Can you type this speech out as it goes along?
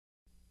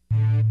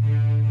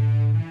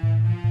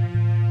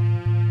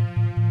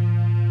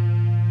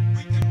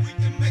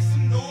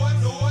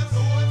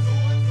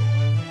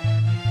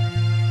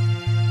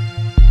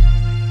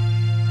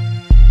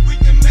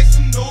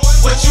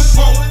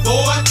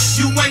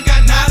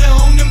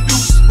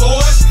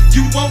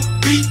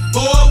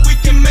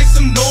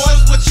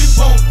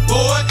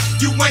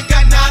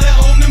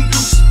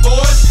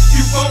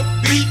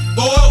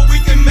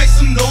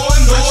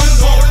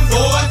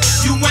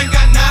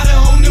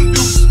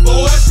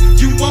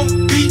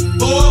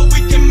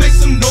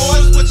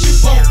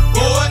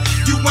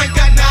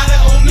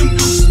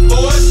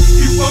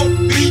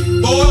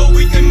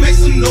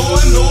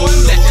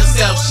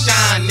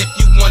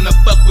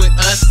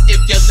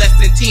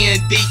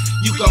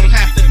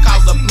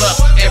a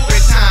bluff. Every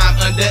time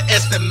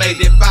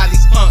underestimated by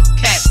these punk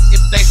cats.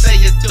 If they say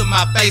it to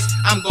my face,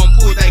 I'm gon'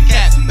 pull their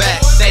cap back.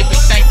 They be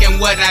thinking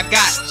what I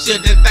got,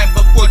 shouldn't think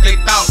before they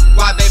thought.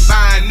 While they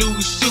buying new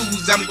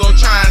shoes, I'm gon'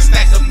 try and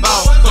stack a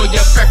ball. For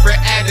your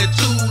preferred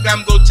attitude,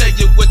 I'm gon' tell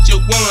you what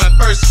you want.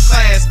 First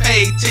class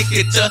paid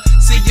ticket to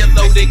see your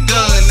loaded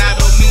gun. I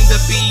don't mean to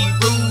be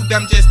rude,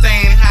 I'm just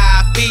saying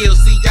how I feel.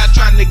 See y'all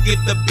trying to get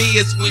the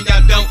biz when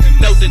y'all don't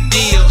know the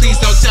deal. Please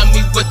don't tell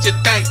me what you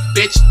think,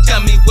 bitch,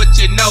 tell me what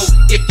you know.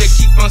 If you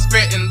keep on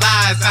spreading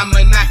lies,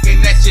 I'ma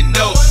knocking at your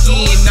nose. You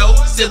ain't know,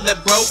 silly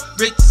bro,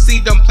 rich C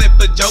don't play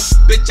for jokes.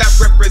 Bitch, I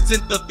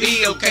represent the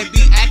field, can't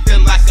be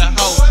acting like a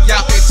hoe.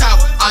 Y'all can talk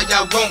all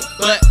y'all want,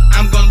 but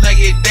I'm gon' lay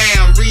it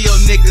down. Real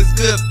niggas,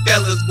 good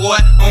fellas, boy,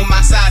 on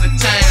my side of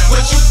town.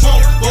 What you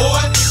want,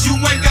 boy? You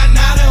ain't got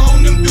nada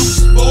on them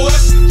deuce,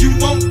 boys. You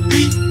want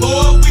beat,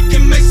 boy? We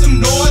can make some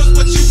noise.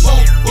 What you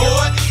want,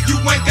 boy? You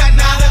ain't got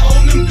nada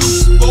on them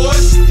deuce,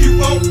 boys. You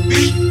want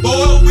beat,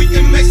 boy? We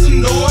can make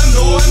some noise.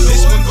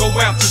 This one go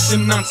out to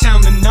them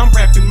non-town and I'm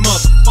rapping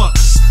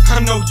motherfuckers. I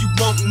know you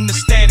wantin' the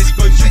status,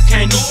 but you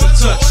can't even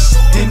touch us.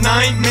 And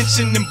I ain't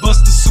mentioning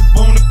busters who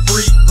want a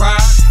free ride.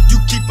 You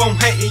keep on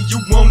hating,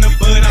 you want it,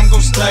 but I'm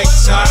gon' stay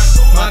tight.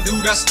 My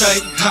dude, I stay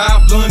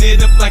high, blunt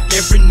it up like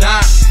every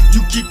night.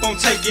 You keep on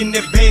taking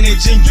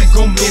advantage and you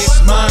gon'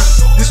 miss mine.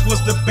 This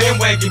was the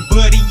bandwagon,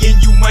 buddy, and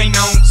you ain't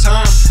on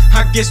time.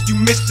 I guess you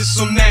missed it,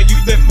 so now you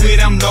left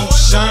without no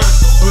shine.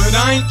 But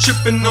I ain't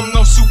trippin', I'm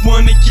no who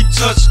wanna keep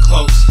touch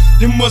close.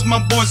 Them was my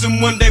boys,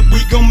 and one day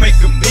we gon' make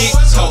a big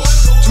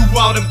toast to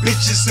all them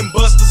bitches and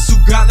busters who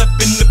got up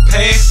in the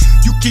past.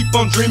 You keep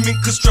on dreaming,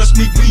 cause trust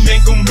me, we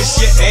ain't gon' miss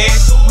your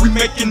ass. We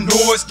making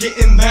noise,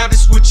 getting loud,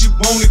 it's what you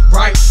want it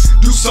right.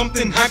 Do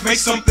something hype, make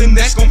something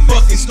that's gon'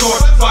 fucking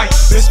start a fight.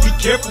 Best be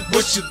careful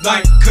what you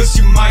like, cause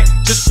you might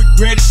just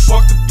regret it.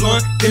 Spark the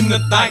blunt, then the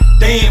light,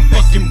 damn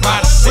fucking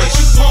right. What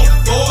you want,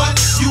 boy?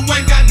 You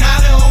ain't got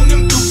nada on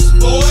them deuce,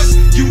 boys.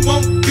 You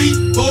want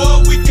beat,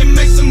 boy? We can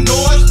make some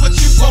noise. What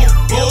you want,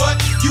 boy?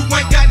 You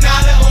ain't got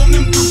nada on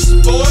them deuce,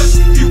 boys.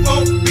 You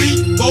want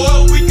beat,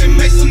 boy? We can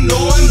make some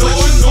noise. What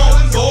you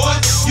want, boy?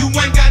 You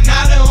ain't got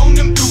nada on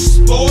them deuce,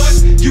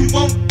 boys. You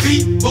want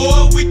beat,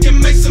 boy? We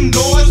can make some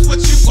noise.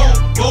 What you want,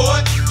 boy?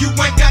 You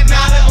ain't got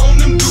nada on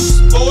them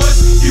deuce,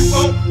 boys. You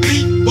want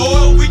beat,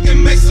 boy? We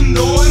can make some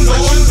noise.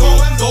 What you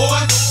want, boy?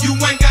 You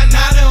ain't got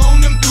nada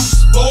on them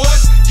deuce,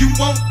 boys. You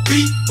want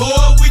beat,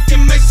 boy? We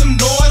can make some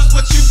noise.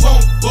 What you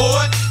want,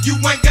 boy? You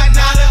ain't got